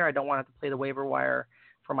consistency there. I don't want to have to play the waiver wire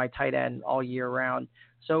for my tight end all year round.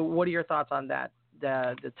 So what are your thoughts on that?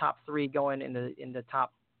 The top 3 going in the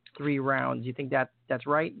top 3 rounds. You think that's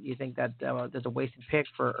right? You think that there's a wasted pick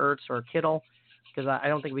for Ertz or Kittle? Because I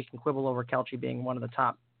don't think we can quibble over Kelce being one of the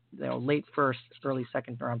top, late 1st, early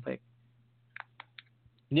 2nd round pick.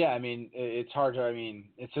 Yeah, I mean, it's hard to. I mean,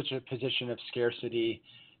 it's such a position of scarcity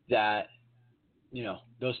that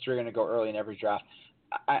those 3 are going to go early in every draft.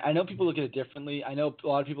 I know people look at it differently. I know a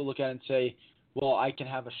lot of people look at it and say, well, I can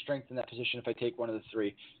have a strength in that position if I take one of the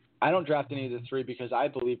 3. I don't draft any of the 3 because I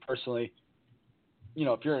believe personally,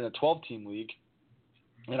 if you're in a 12-team league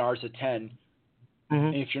and ours a 10,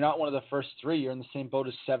 if you're not one of the first 3, you're in the same boat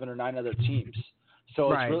as 7 or 9 other teams.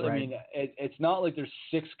 So it's Right, really, I right. mean, it's not like there's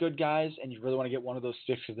 6 good guys and you really want to get one of those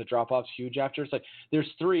 6 because the drop off's huge after. It's like there's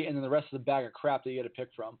 3 and then the rest of the bag of crap that you got to pick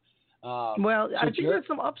from. Well, So I think Jared, there's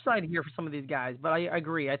some upside here for some of these guys, but I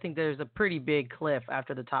agree. I think there's a pretty big cliff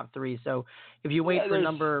after the top 3. So if you wait yeah, for there's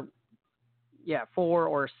number 4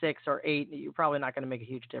 or 6 or 8, you're probably not going to make a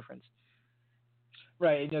huge difference.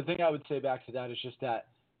 right. And the thing I would say back to that is just that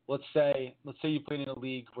let's say you played in a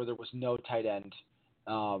league where there was no tight end,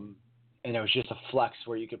 and it was just a flex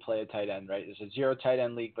where you could play a tight end, right? It's a 0 tight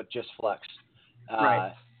end league, but just flex.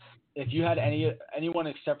 Right. If you had anyone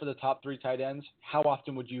except for the top 3 tight ends, how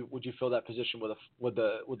often would you fill that position with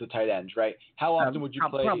the tight ends, right? How often would you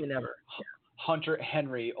play Probably never. Hunter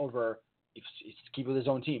Henry over keep with his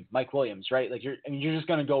own team, Mike Williams, right? Like you're just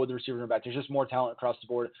going to go with the receiver and back. There's just more talent across the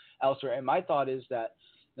board elsewhere. And my thought is that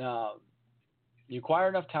you acquire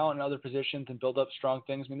enough talent in other positions and build up strong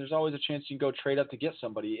things. I mean, there's always a chance you can go trade up to get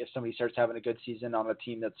somebody if somebody starts having a good season on a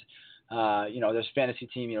team that's, there's a fantasy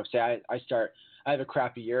team. Say I have a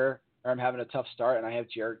crappy year or I'm having a tough start and I have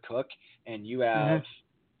Jared Cook and you have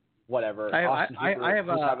whatever. Austin Hooper, I have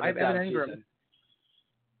Evan Engram. Engram.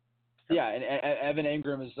 Yeah, and Evan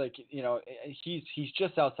Engram is like, he's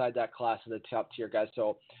just outside that class of the top tier guys.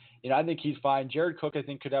 So, I think he's fine. Jared Cook, I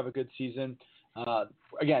think, could have a good season.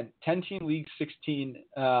 Again, 10-team league, 16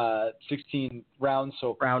 rounds.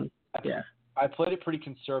 So I played it pretty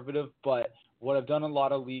conservative, but what I've done in a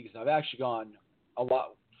lot of leagues, I've actually gone a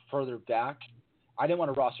lot further back. I didn't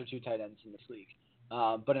want to roster 2 tight ends in this league.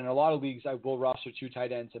 But in a lot of leagues, I will roster 2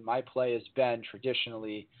 tight ends, and my play has been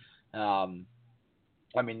traditionally,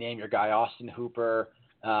 name your guy, Austin Hooper.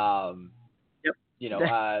 Yep.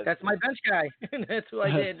 That's my bench guy. That's who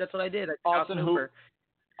I did. That's what I did. Austin Hooper,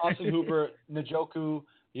 Njoku.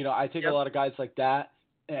 I take a lot of guys like that.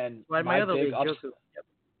 And my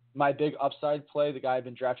big upside play, the guy I've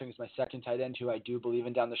been drafting is my second tight end, who I do believe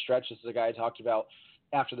in down the stretch. This is a guy I talked about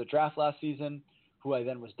after the draft last season, who I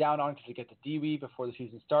then was down on because he got the DWI before the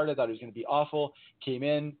season started. Thought he was going to be awful. Came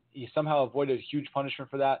in. He somehow avoided a huge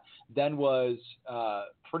punishment for that. Then was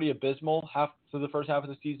pretty abysmal through the first half of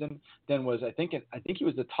the season. Then was I think he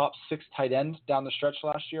was the top 6 tight end down the stretch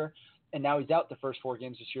last year. And now he's out the first 4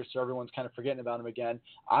 games this year, so everyone's kind of forgetting about him again.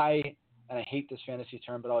 I hate this fantasy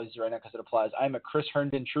term, but I'll use it right now because it applies. I'm a Chris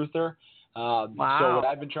Herndon truther. Wow. So what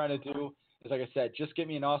I've been trying to do is, like I said, just get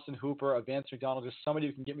me an Austin Hooper, a Vance McDonald, just somebody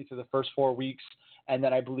who can get me through the first 4 weeks. And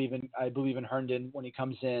then I believe in Herndon when he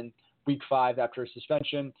comes in week 5 after his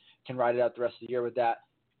suspension, can ride it out the rest of the year with that,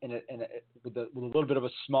 with a little bit of a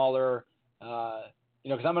smaller,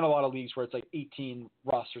 because I'm in a lot of leagues where it's like 18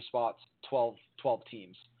 roster spots, 12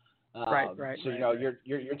 teams. Right. So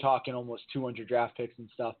you're talking almost 200 draft picks and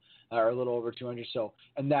stuff, or a little over 200. So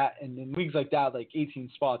and in leagues like that, like 18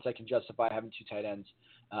 spots, I can justify having 2 tight ends.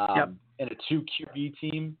 In a 2 QB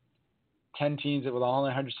team, 10 teams with only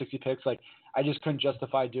 160 picks, like I just couldn't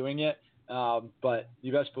justify doing it. But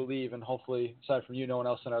you best believe, and hopefully, aside from you, no one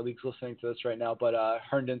else in our league's listening to this right now. But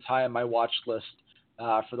Herndon's high on my watch list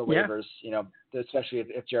for the waivers. Especially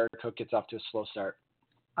if Jared Cook gets off to a slow start.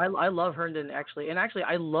 I love Herndon actually, and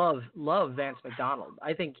I love Vance McDonald.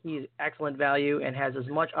 I think he's excellent value and has as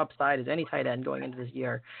much upside as any tight end going into this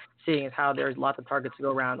year, seeing as how there's lots of targets to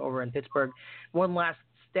go around over in Pittsburgh. One last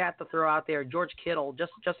stat to throw out there: George Kittle,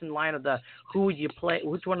 just in line of the who would you play?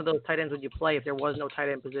 Which one of those tight ends would you play if there was no tight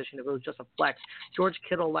end position? If it was just a flex, George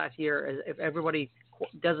Kittle last year, if everybody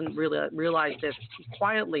doesn't really realize this,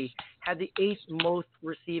 quietly had the 8th most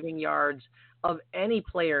receiving yards of any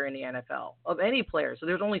player in the NFL, of any player. So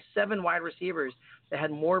there's only 7 wide receivers that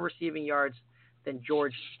had more receiving yards than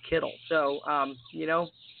George Kittle. So,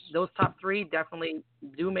 those top 3 definitely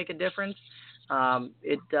do make a difference. But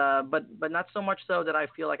not so much so that I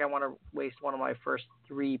feel like I want to waste one of my first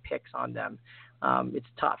 3 picks on them. It's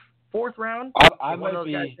tough. 4th round, I one of might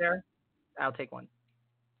those guys there, I'll take one.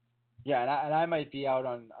 Yeah, and I might be out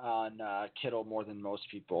on Kittle more than most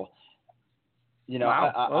people.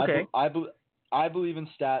 Wow. Okay. I believe in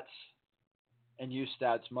stats and use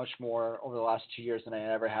stats much more over the last 2 years than I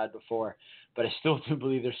ever had before, but I still do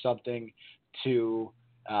believe there's something to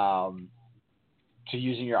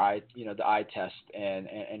using your eye, the eye test and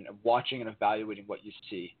watching and evaluating what you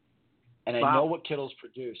see. And I know what Kittle's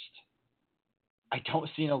produced. I don't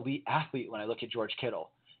see an elite athlete when I look at George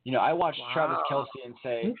Kittle. I watch Travis Kelce and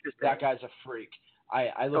say that guy's a freak.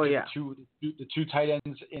 I look at the two tight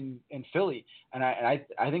ends in Philly, and I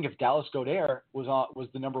think if Dallas Goedert was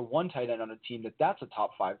the number 1 tight end on a team, that's a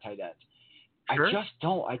top 5 tight end. Sure.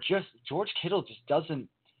 George Kittle just doesn't.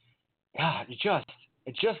 Yeah,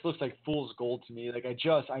 it just looks like fool's gold to me. Like I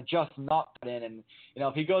just not put in, and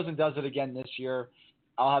if he goes and does it again this year,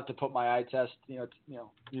 I'll have to put my eye test,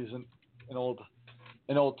 using an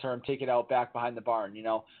old term, take it out back behind the barn,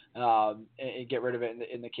 and get rid of it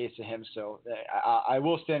in the case of him. So I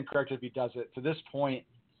will stand corrected if he does it. To this point,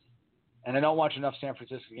 and I don't watch enough San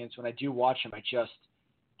Francisco games. When I do watch him,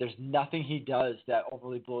 there's nothing he does that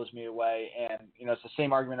overly blows me away. And, it's the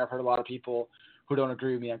same argument I've heard a lot of people who don't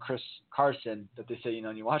agree with me on Chris Carson, that they say,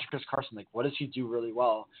 and you watch Chris Carson, like, what does he do really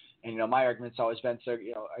well? And, my argument's always been, so,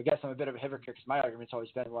 I guess I'm a bit of a hypocrite because my argument's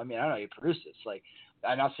always been, well, I don't know, he produces. Like,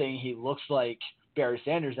 I'm not saying he looks like Barry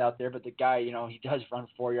Sanders out there, but the guy, he does run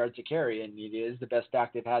 4 yards a carry, and he is the best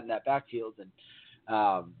back they've had in that backfield. And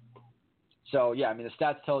so, yeah, the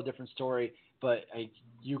stats tell a different story, but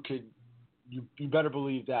you better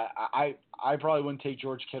believe that I probably wouldn't take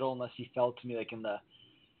George Kittle unless he fell to me like in the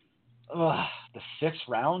 6th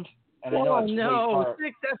round. And I know it's late far.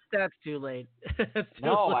 That's too late.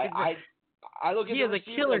 I look at he has a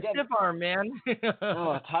killer stiff arm, man.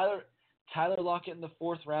 No, Tyler Lockett in the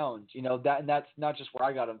 4th round. And that's not just where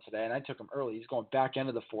I got him today, and I took him early. He's going back end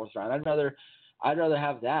of the 4th round. I'd rather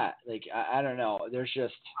have that. Like I don't know. There's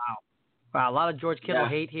just wow, a lot of George Kittle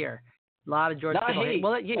hate here. A lot of George Kittle hate.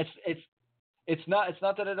 Well, it's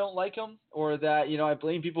not that I don't like him or that I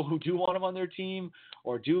blame people who do want him on their team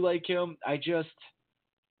or do like him. I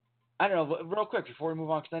don't know. Real quick before we move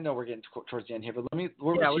on, because I know we're getting towards the end here, but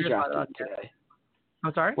where was he drafted today?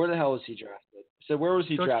 I'm sorry. Where the hell was he drafted? So where was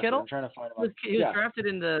he George drafted? Kittle? I'm trying to find him. He was drafted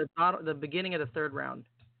in the beginning of the 3rd round.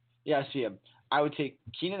 Yeah, I see him. I would take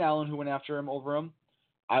Keenan Allen, who went after him, over him.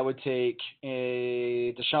 I would take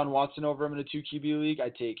a Deshaun Watson over him in a 2 QB league.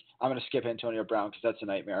 I'm going to skip Antonio Brown because that's a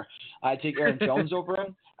nightmare. I'd take Aaron Jones over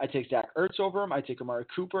him. I'd take Zach Ertz over him. I'd take Amari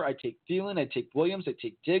Cooper. I'd take Thielen. I'd take Williams. I'd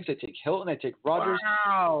take Diggs. I'd take Hilton. I'd take Rodgers.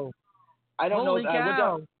 Wow. I don't Holy know.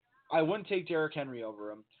 Cow. I wouldn't take Derrick Henry over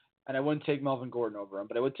him, and I wouldn't take Melvin Gordon over him,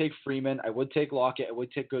 but I would take Freeman. I would take Lockett. I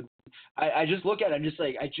would take Goodwin. I just look at it. I'm just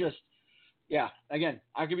like, yeah, again,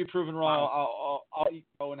 I could be proven wrong. Wow. I'll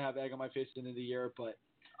go and have egg on my face at the end of the year, but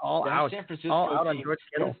all out. San Francisco all out team, on George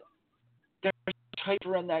Kittle. There's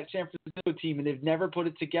hyper on that San Francisco team, and they've never put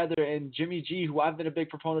it together. And Jimmy G, who I've been a big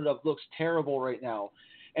proponent of, looks terrible right now.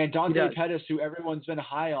 And Dante Pettis, who everyone's been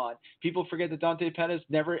high on. People forget that Dante Pettis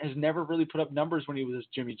has never really put up numbers when he was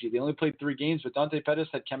Jimmy G. They only played 3 games, but Dante Pettis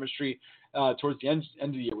had chemistry towards the end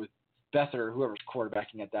of the year with Beathard, whoever's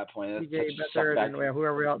quarterbacking at that point. Beathard and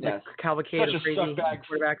whoever else, like Cavalcade, such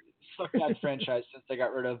a suck-bag franchise since they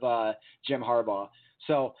got rid of Jim Harbaugh.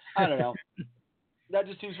 So I don't know. That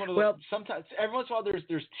just seems one of those. Sometimes every once in a while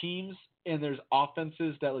there's teams and there's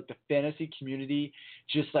offenses that like the fantasy community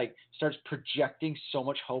just like starts projecting so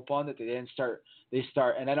much hope on that they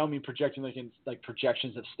start, and I don't mean projecting like in like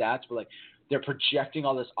projections of stats, but like they're projecting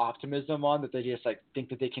all this optimism on that they just like think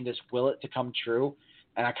that they can just will it to come true.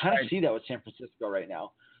 And I kind of see that with San Francisco right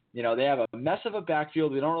now. They have a mess of a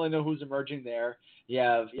backfield. We don't really know who's emerging there. You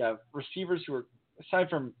have receivers who are, aside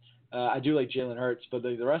from I do like Jalen Hurts, but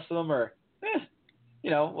the rest of them are,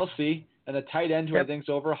 we'll see. And a tight end who I think is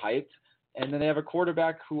overhyped. And then they have a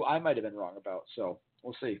quarterback who I might have been wrong about. So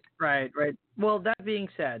we'll see. Right. Well, that being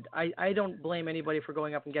said, I don't blame anybody for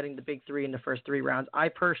going up and getting the big 3 in the first 3 rounds. I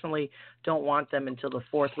personally don't want them until the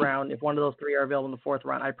 4th round. If one of those 3 are available in the 4th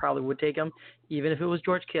round, I probably would take them, even if it was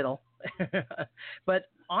George Kittle. But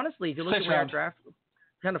honestly, if you look at where our draft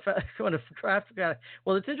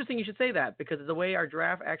well, it's interesting you should say that because of the way our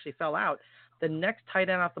draft actually fell out. The next tight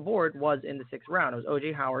end off the board was in the 6th round. It was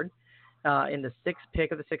O.J. Howard. In the 6th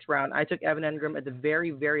pick of the 6th round. I took Evan Engram at the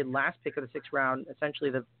very, very last pick of the 6th round,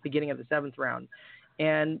 essentially the beginning of the 7th round.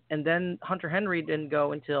 And then Hunter Henry didn't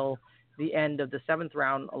go until the end of the 7th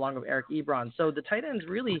round along with Eric Ebron. So the tight ends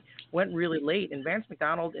really went really late. And Vance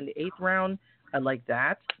McDonald in the 8th round, I like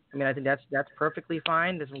that. I think that's perfectly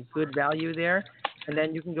fine. There's some good value there. And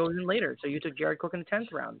then you can go in later. So you took Jared Cook in the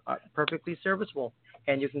 10th round, perfectly serviceable.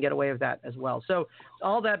 And you can get away with that as well. So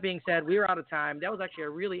all that being said, we were out of time. That was actually a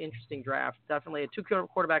really interesting draft. Definitely a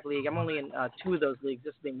 2-quarterback league. I'm only in 2 of those leagues,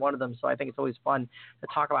 this being one of them. So I think it's always fun to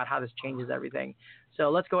talk about how this changes everything. So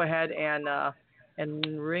let's go ahead and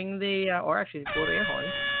ring or actually go to air horn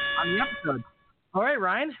on the episode. All right,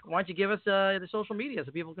 Ryan, why don't you give us the social media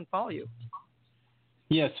so people can follow you?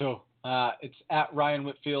 Yeah, so it's at Ryan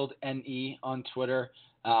Whitfield NE on Twitter.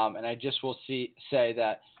 And I just will say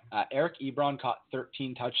that Eric Ebron caught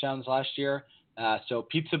 13 touchdowns last year. So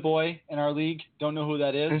Pizza Boy in our league, don't know who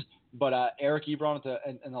that is, but Eric Ebron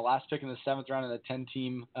in the last pick in the 7th round in a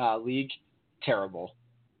 10-team league, terrible.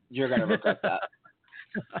 You're going to regret that.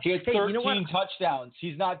 He had 13 touchdowns.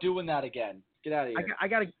 He's not doing that again. Get out of here. I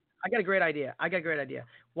got a great idea.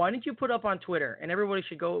 Why don't you put up on Twitter, and everybody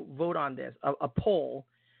should go vote on this, a poll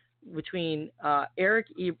between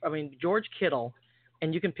George Kittle,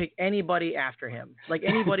 and you can pick anybody after him, like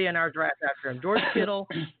anybody in our draft after him. George Kittle,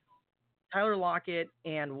 Tyler Lockett,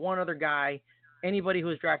 and one other guy. Anybody who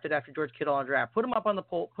was drafted after George Kittle on draft, put him up on the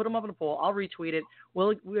poll. Put him up in the poll. I'll retweet it.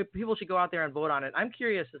 People should go out there and vote on it. I'm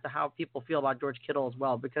curious as to how people feel about George Kittle as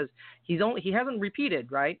well, because he hasn't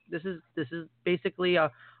repeated, right? This is basically a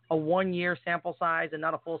 1-year sample size and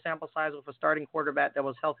not a full sample size with a starting quarterback that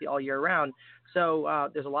was healthy all year round. So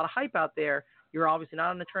there's a lot of hype out there. You're obviously not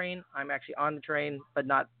on the train. I'm actually on the train, but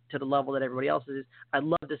not to the level that everybody else is. I'd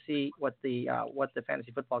love to see what the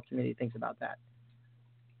fantasy football community thinks about that.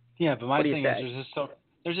 Yeah, but my thing is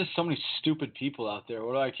there's just so many stupid people out there.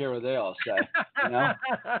 What do I care what they all say? You know?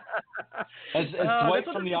 As Dwight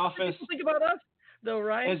from The Office. People think about us, though,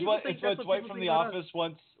 Ryan. As what Dwight from The Office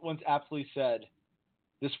once aptly said,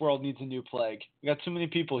 this world needs a new plague. We got too many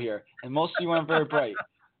people here, and most of you aren't very bright.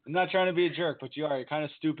 I'm not trying to be a jerk, but you are. You're kind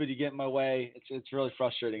of stupid. You get in my way. It's really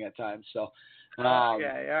frustrating at times. So. Okay, all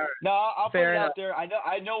right. No, I'll put it out there. I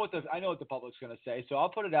know what the public's gonna say, so I'll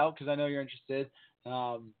put it out because I know you're interested.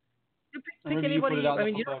 Pick anybody. You don't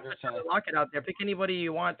have to lock it out there. Pick anybody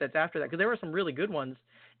you want that's after that, because there were some really good ones.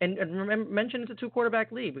 And remember, mention it's a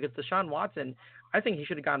 2-quarterback league, because Deshaun Watson, I think he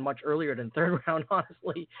should have gone much earlier than third round.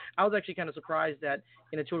 Honestly, I was actually kind of surprised that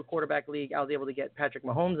in a 2-quarterback league, I was able to get Patrick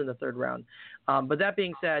Mahomes in the third round. But that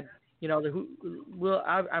being said,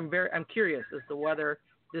 I'm curious as to whether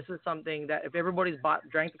this is something that if everybody's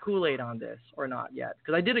drank the Kool-Aid on this or not yet,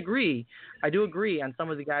 because I do agree on some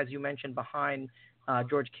of the guys you mentioned behind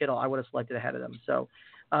George Kittle. I would have selected ahead of them. So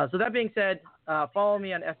that being said, follow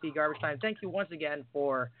me on FB Garbage Time. Thank you once again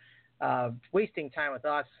for wasting time with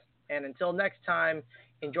us. And until next time,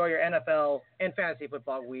 enjoy your NFL and fantasy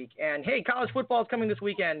football week. And hey, college football is coming this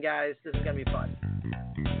weekend, guys. This is going to be fun.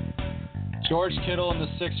 George Kittle in the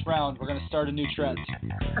 6th round. We're going to start a new trend.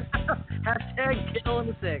 Hashtag Kittle in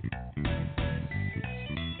the 6th.